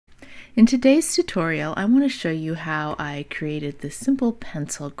In today's tutorial, I want to show you how I created this simple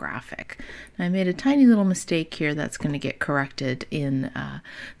pencil graphic. I made a tiny little mistake here that's going to get corrected in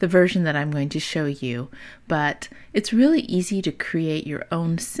the version that I'm going to show you, but it's really easy to create your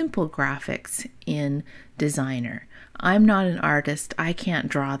own simple graphics in Designer. I'm not an artist, I can't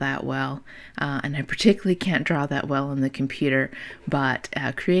draw that well, and I particularly can't draw that well on the computer, but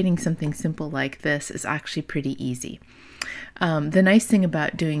creating something simple like this is actually pretty easy. The nice thing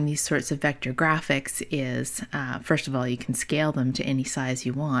about doing these sorts of vector graphics is, first of all, you can scale them to any size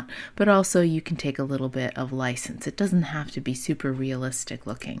you want, but also you can take a little bit of license. It doesn't have to be super realistic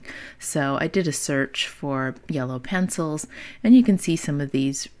looking. So I did a search for yellow pencils, and you can see some of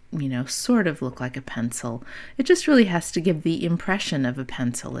these sort of look like a pencil. It just really has to give the impression of a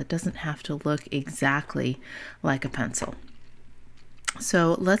pencil. It doesn't have to look exactly like a pencil.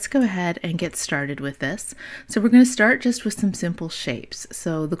 So let's go ahead and get started with this. So we're going to start just with some simple shapes.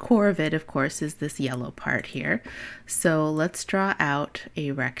 So the core of it, of course, is this yellow part here. So let's draw out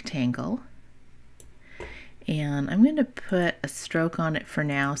a rectangle. And I'm going to put a stroke on it for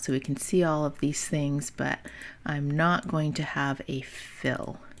now so we can see all of these things, but I'm not going to have a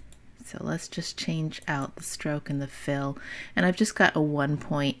fill. So let's just change out the stroke and the fill. And I've just got a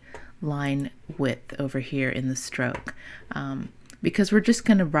 1-point line width over here in the stroke. Because we're just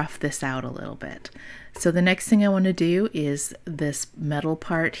going to rough this out a little bit. So the next thing I want to do is this metal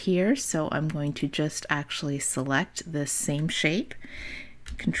part here. So I'm going to just actually select this same shape,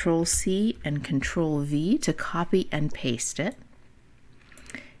 Control C and Control V to copy and paste it.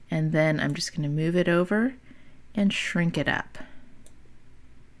 And then I'm just going to move it over and shrink it up.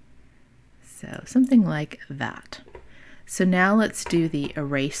 So something like that. So now let's do the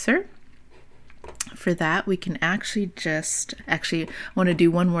eraser. For that, we can actually I want to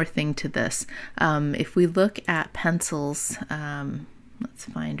do one more thing to this. If we look at pencils, let's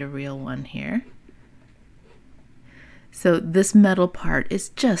find a real one here. So this metal part is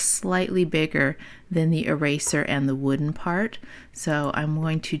just slightly bigger than the eraser and the wooden part. So I'm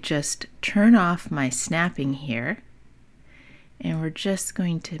going to just turn off my snapping here. And we're just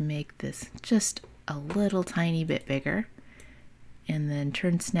going to make this just a little tiny bit bigger. And then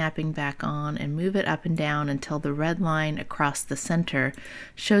turn snapping back on and move it up and down until the red line across the center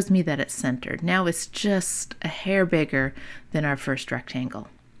shows me that it's centered. Now it's just a hair bigger than our first rectangle.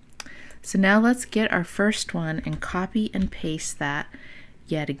 So now let's get our first one and copy and paste that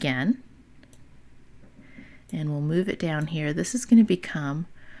yet again. And we'll move it down here. This is going to become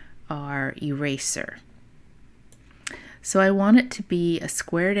our eraser. So I want it to be a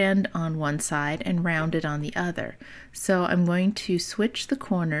squared end on one side and rounded on the other. So I'm going to switch the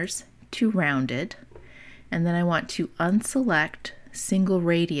corners to rounded, and then I want to unselect single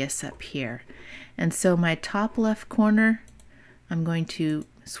radius up here. And so my top left corner, I'm going to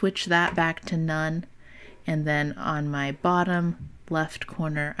switch that back to none, and then on my bottom left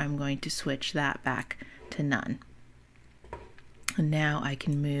corner, I'm going to switch that back to none. And now I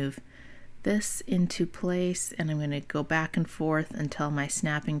can move this into place, and I'm going to go back and forth until my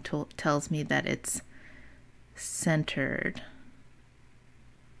snapping tool tells me that it's centered.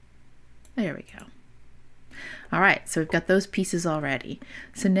 There we go. All right, so we've got those pieces already.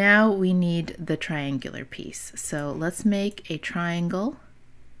 So now we need the triangular piece. So let's make a triangle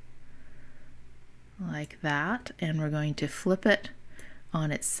like that, and we're going to flip it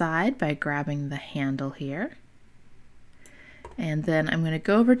on its side by grabbing the handle here. And then I'm going to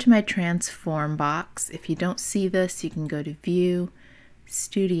go over to my transform box. If you don't see this, you can go to View,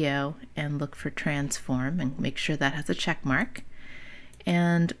 Studio, and look for Transform and make sure that has a check mark.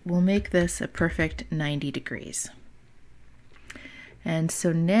 And we'll make this a perfect 90 degrees. And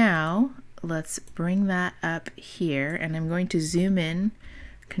so now let's bring that up here, and I'm going to zoom in,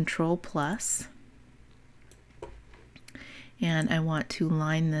 Control plus, and I want to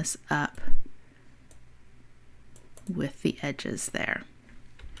line this up with the edges there.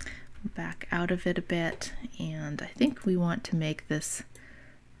 Back out of it a bit, and I think we want to make this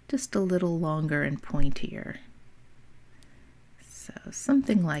just a little longer and pointier. So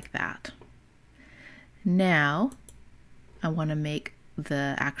something like that. Now I want to make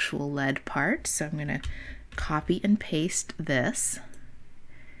the actual lead part, so I'm going to copy and paste this,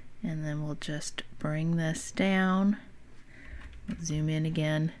 and then we'll just bring this down, zoom in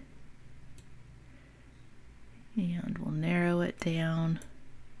again, and we'll narrow it down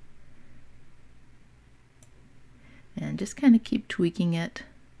and just kind of keep tweaking it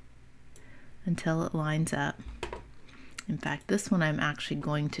until it lines up. In fact, this one I'm actually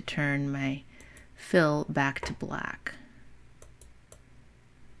going to turn my fill back to black.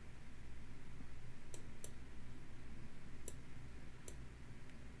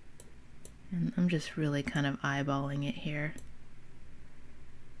 And I'm just really kind of eyeballing it here.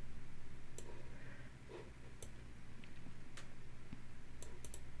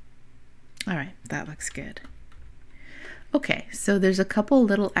 All right, that looks good. Okay, so there's a couple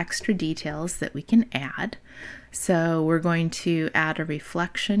little extra details that we can add. So we're going to add a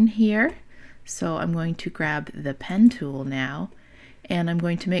reflection here. So I'm going to grab the pen tool now, and I'm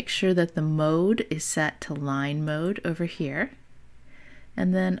going to make sure that the mode is set to line mode over here.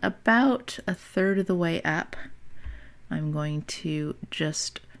 And then about a third of the way up, I'm going to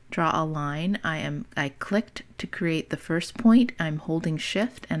just draw a line. I clicked to create the first point. I'm holding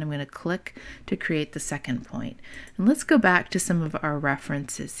shift and I'm going to click to create the second point. And let's go back to some of our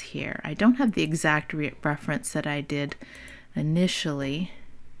references here. I don't have the exact reference that I did initially.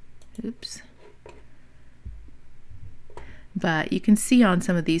 Oops. But you can see on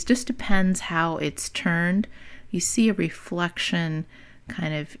some of these, just depends how it's turned. You see a reflection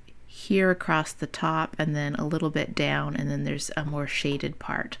kind of here across the top and then a little bit down, and then there's a more shaded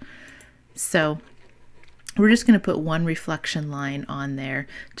part. So we're just going to put one reflection line on there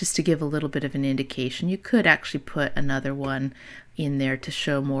just to give a little bit of an indication. You could actually put another one in there to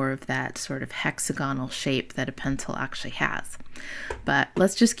show more of that sort of hexagonal shape that a pencil actually has. But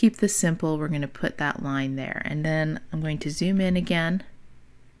let's just keep this simple. We're going to put that line there, and then I'm going to zoom in again.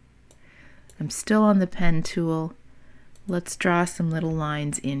 I'm still on the pen tool. Let's draw some little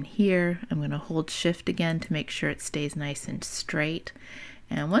lines in here. I'm going to hold shift again to make sure it stays nice and straight.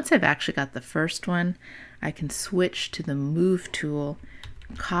 And once I've actually got the first one, I can switch to the move tool,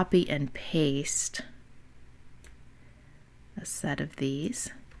 copy and paste a set of these.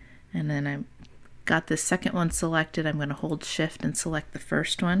 And then I've got the second one selected. I'm going to hold shift and select the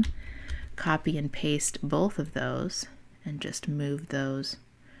first one, copy and paste both of those, and just move those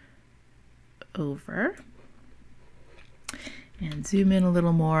over. And zoom in a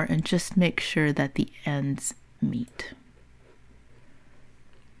little more and just make sure that the ends meet.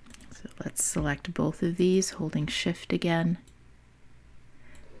 So let's select both of these, holding shift again.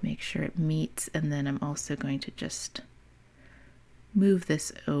 Make sure it meets, and then I'm also going to just move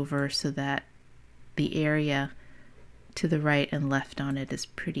this over so that the area to the right and left on it is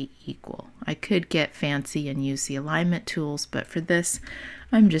pretty equal. I could get fancy and use the alignment tools, but for this,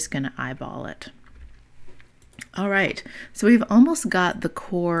 I'm just going to eyeball it. All right, so we've almost got the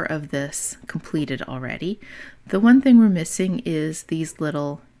core of this completed already. The one thing we're missing is these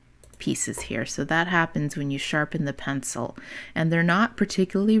little pieces here. So that happens when you sharpen the pencil, and they're not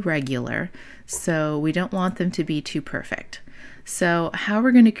particularly regular, so we don't want them to be too perfect. So how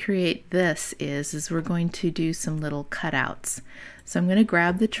we're going to create this is we're going to do some little cutouts. So I'm going to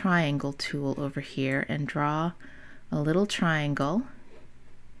grab the triangle tool over here and draw a little triangle,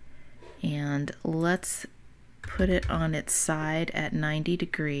 and let's put it on its side at 90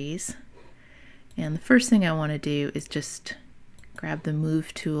 degrees. And the first thing I want to do is just grab the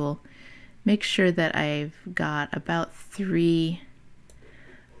move tool, make sure that I've got about 3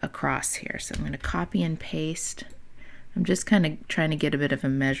 across here. So I'm going to copy and paste. I'm just kind of trying to get a bit of a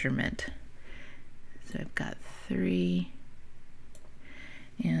measurement. So I've got 3,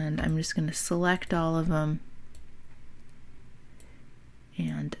 and I'm just going to select all of them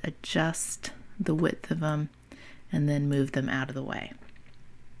and adjust the width of them, and then move them out of the way.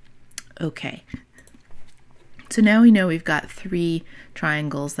 Okay, so now we know we've got 3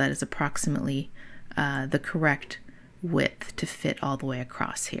 triangles. That is approximately the correct width to fit all the way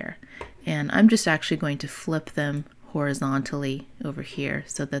across here. And I'm just actually going to flip them horizontally over here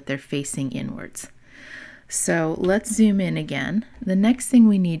so that they're facing inwards. So let's zoom in again. The next thing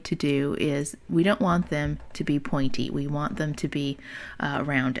we need to do is, we don't want them to be pointy. We want them to be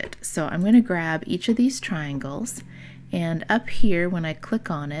rounded. So I'm going to grab each of these triangles, and up here when I click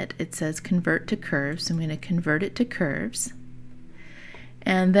on it, it says convert to curves. I'm going to convert it to curves.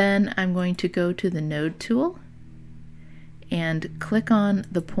 And then I'm going to go to the node tool and click on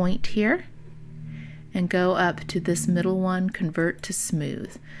the point here and go up to this middle one, convert to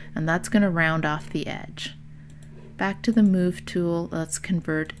smooth. And that's going to round off the edge. Back to the move tool, let's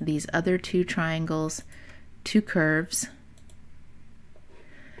convert these other 2 triangles to curves.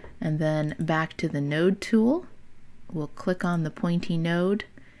 And then back to the node tool, we'll click on the pointy node,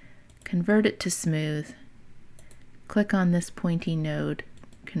 convert it to smooth, click on this pointy node,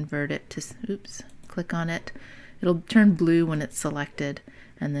 convert it to, oops, click on it. It'll turn blue when it's selected,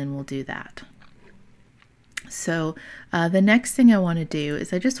 and then we'll do that. So the next thing I want to do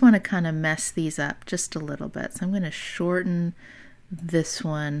is I just want to kind of mess these up just a little bit. So I'm going to shorten this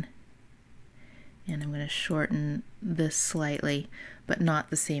one, and I'm going to shorten this slightly, but not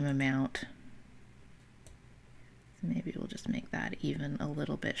the same amount. So maybe we'll just make that even a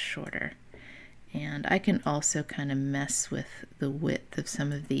little bit shorter. And I can also kind of mess with the width of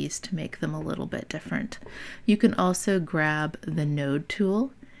some of these to make them a little bit different. You can also grab the node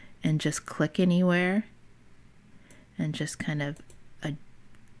tool and just click anywhere and just kind of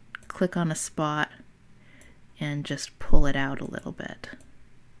click on a spot and just pull it out a little bit.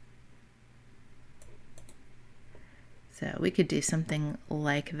 So we could do something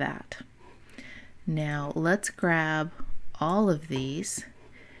like that. Now let's grab all of these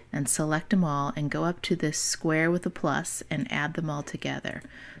and select them all and go up to this square with a plus and add them all together.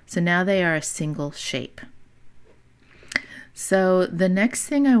 So now they are a single shape. So the next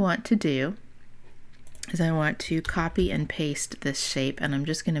thing I want to do is I want to copy and paste this shape, and I'm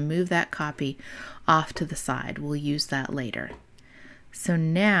just going to move that copy off to the side. We'll use that later. So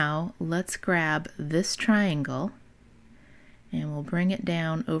now let's grab this triangle and we'll bring it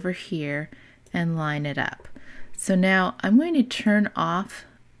down over here and line it up. So now I'm going to turn off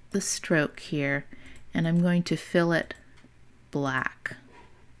the stroke here and I'm going to fill it black.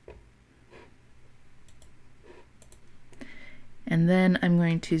 And then I'm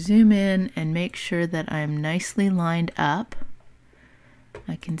going to zoom in and make sure that I'm nicely lined up.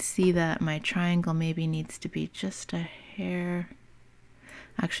 I can see that my triangle maybe needs to be just a hair.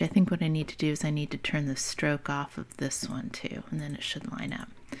 Actually, I think what I need to do is I need to turn the stroke off of this one too, and then it should line up.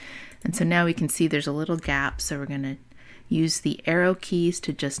 And so now we can see there's a little gap, so we're going to use the arrow keys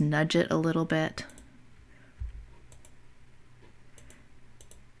to just nudge it a little bit.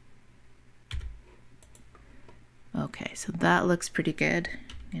 Okay, so that looks pretty good.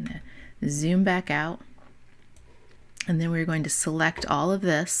 I'm going to zoom back out, and then we're going to select all of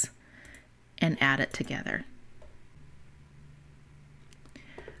this and add it together.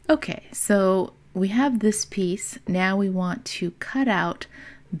 Okay, so we have this piece. Now we want to cut out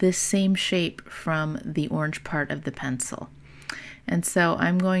this same shape from the orange part of the pencil. And so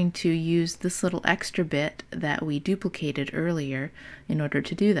I'm going to use this little extra bit that we duplicated earlier in order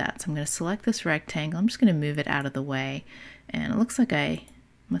to do that. So I'm going to select this rectangle. I'm just going to move it out of the way. And it looks like I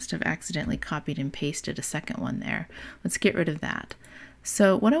must have accidentally copied and pasted a second one there. Let's get rid of that.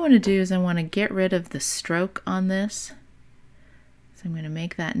 So what I want to do is I want to get rid of the stroke on this. So I'm going to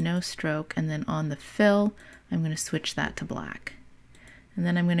make that no stroke, and then on the fill, I'm going to switch that to black. And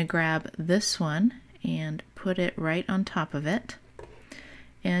then I'm going to grab this one and put it right on top of it.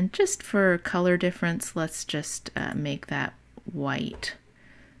 And just for color difference, let's just make that white.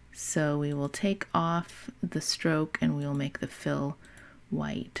 So we will take off the stroke and we will make the fill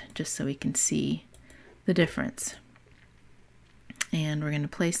white, just so we can see the difference. And we're going to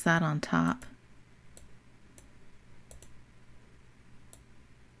place that on top.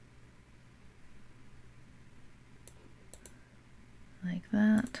 Like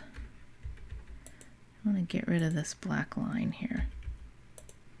that. I want to get rid of this black line here.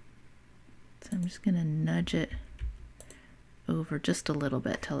 So I'm just going to nudge it over just a little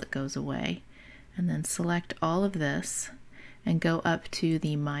bit till it goes away. And then select all of this and go up to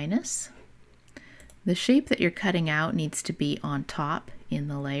the minus. The shape that you're cutting out needs to be on top in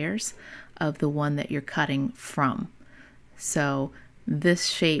the layers of the one that you're cutting from. So this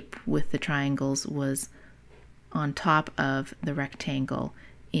shape with the triangles was on top of the rectangle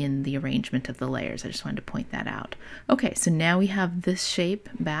in the arrangement of the layers. I just wanted to point that out. Okay, so now we have this shape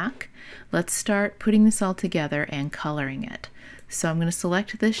back. Let's start putting this all together and coloring it. So I'm going to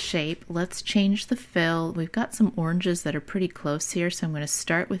select this shape. Let's change the fill. We've got some oranges that are pretty close here, so I'm going to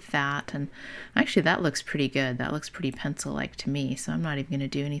start with that. And actually that looks pretty good. That looks pretty pencil-like to me, so I'm not even going to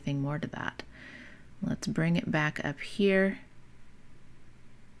do anything more to that. Let's bring it back up here.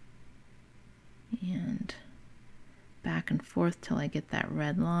 And back and forth till I get that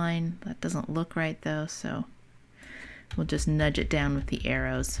red line. That doesn't look right though, so we'll just nudge it down with the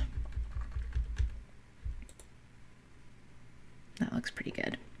arrows. That looks pretty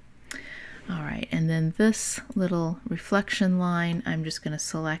good. All right, and then this little reflection line, I'm just going to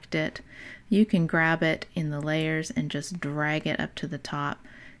select it. You can grab it in the layers and just drag it up to the top.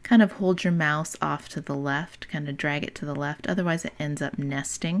 Kind of hold your mouse off to the left, kind of drag it to the left, otherwise it ends up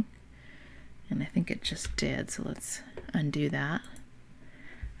nesting. And I think it just did, so let's undo that.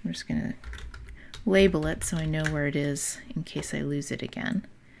 I'm just going to label it so I know where it is in case I lose it again.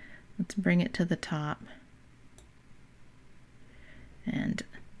 Let's bring it to the top and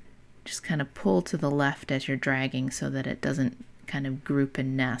just kind of pull to the left as you're dragging so that it doesn't kind of group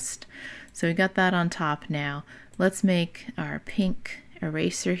and nest. So we got that on top now. Let's make our pink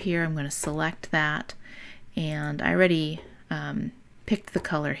eraser here. I'm going to select that, and I already picked the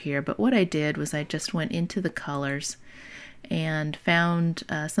color here, but what I did was I just went into the colors and found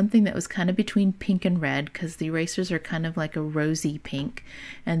something that was kind of between pink and red, because the erasers are kind of like a rosy pink,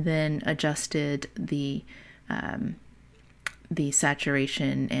 and then adjusted the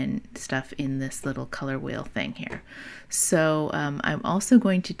saturation and stuff in this little color wheel thing here. So I'm also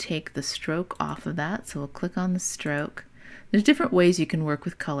going to take the stroke off of that. So we'll click on the stroke. There's different ways you can work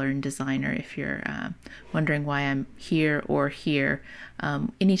with color in Designer if you're wondering why I'm here or here.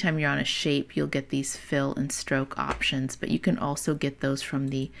 Anytime you're on a shape, you'll get these fill and stroke options, but you can also get those from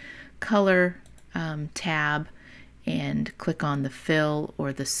the color tab and click on the fill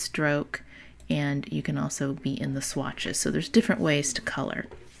or the stroke, and you can also be in the swatches. So there's different ways to color.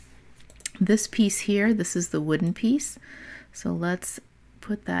 This piece here, this is the wooden piece. So let's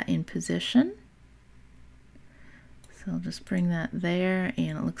put that in position. So I'll just bring that there,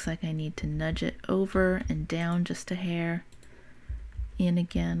 and it looks like I need to nudge it over and down just a hair, in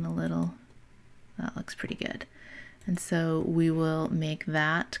again a little. That looks pretty good. And so we will make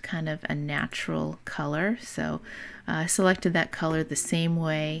that kind of a natural color. So I selected that color the same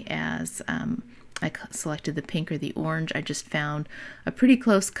way as I selected the pink or the orange. I just found a pretty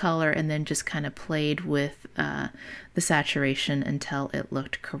close color and then just kind of played with the saturation until it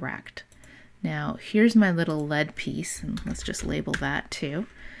looked correct. Now here's my little lead piece, and let's just label that too.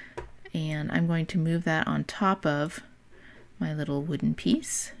 And I'm going to move that on top of my little wooden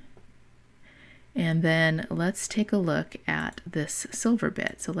piece. And then let's take a look at this silver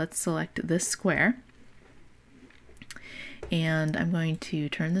bit. So let's select this square. And I'm going to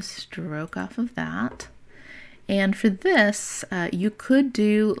turn the stroke off of that. And for this, you could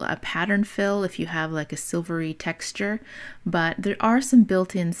do a pattern fill if you have like a silvery texture, but there are some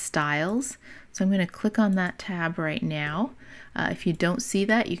built-in styles. So I'm going to click on that tab right now. If you don't see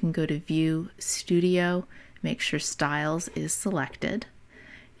that, you can go to View, Studio, make sure Styles is selected.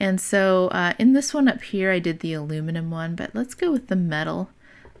 And so in this one up here, I did the aluminum one, but let's go with the metal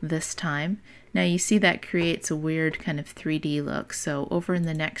this time. Now you see that creates a weird kind of 3D look. So over in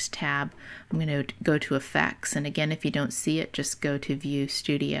the next tab, I'm going to go to Effects. And again, if you don't see it, just go to View,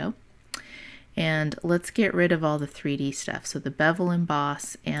 Studio. And let's get rid of all the 3D stuff. So the bevel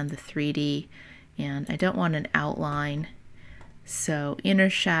emboss and the 3D, and I don't want an outline. So inner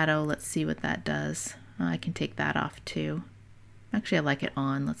shadow, let's see what that does. I can take that off too. Actually, I like it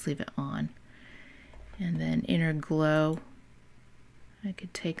on. Let's leave it on. And then inner glow, I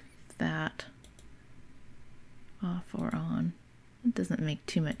could take that off or on. It doesn't make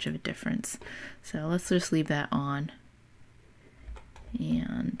too much of a difference. So let's just leave that on.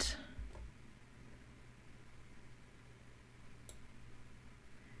 And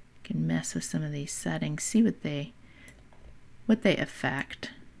you can mess with some of these settings, see what they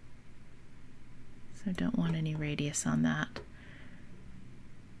affect. So I don't want any radius on that.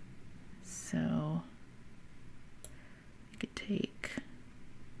 So I could take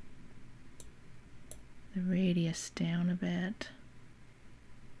the radius down a bit.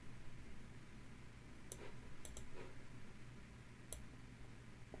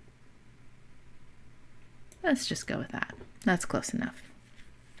 Let's just go with that. That's close enough.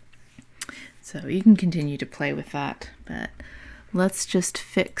 So you can continue to play with that, but let's just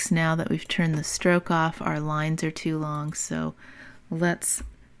fix now that we've turned the stroke off. Our lines are too long, so let's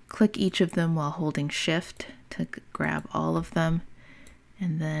click each of them while holding Shift to grab all of them,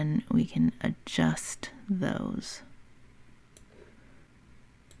 and then we can adjust those.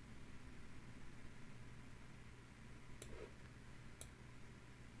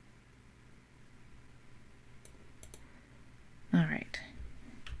 All right.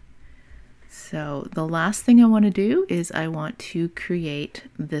 So the last thing I want to do is I want to create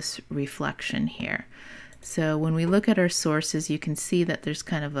this reflection here. So when we look at our sources, you can see that there's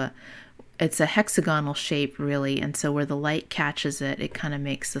kind of it's a hexagonal shape really, and so where the light catches it, it kind of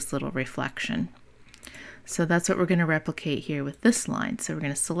makes this little reflection. So that's what we're going to replicate here with this line. So we're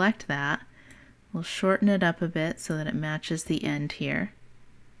going to select that. We'll shorten it up a bit so that it matches the end here.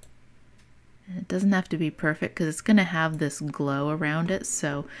 And it doesn't have to be perfect because it's going to have this glow around it,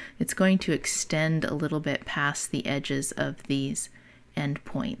 so it's going to extend a little bit past the edges of these end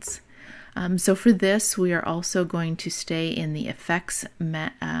points. So for this, we are also going to stay in the effects,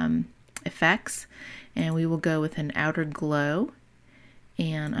 and we will go with an outer glow,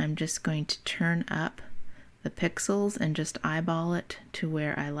 and I'm just going to turn up the pixels and just eyeball it to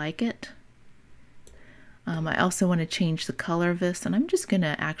where I like it. I also want to change the color of this, and I'm just going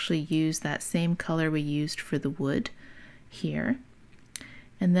to actually use that same color we used for the wood here.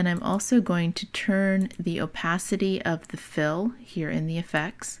 And then I'm also going to turn the opacity of the fill here in the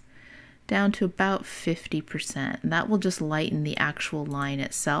effects down to about 50%. And that will just lighten the actual line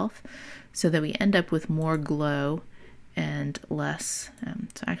itself so that we end up with more glow and less.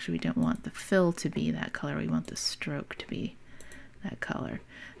 So actually we don't want the fill to be that color, we want the stroke to be that color.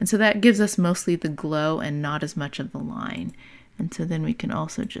 And so that gives us mostly the glow and not as much of the line. And so then we can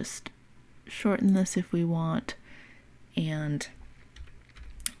also just shorten this if we want and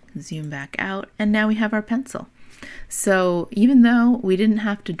zoom back out, and now we have our pencil. So even though we didn't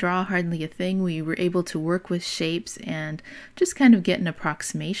have to draw hardly a thing, we were able to work with shapes and just kind of get an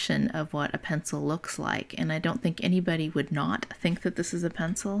approximation of what a pencil looks like. And I don't think anybody would not think that this is a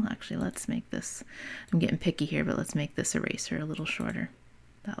pencil. Actually, let's make this, I'm getting picky here, but let's make this eraser a little shorter.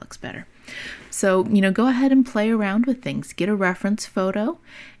 That looks better. So, go ahead and play around with things. Get a reference photo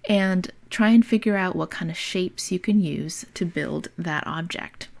and try and figure out what kind of shapes you can use to build that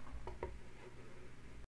object.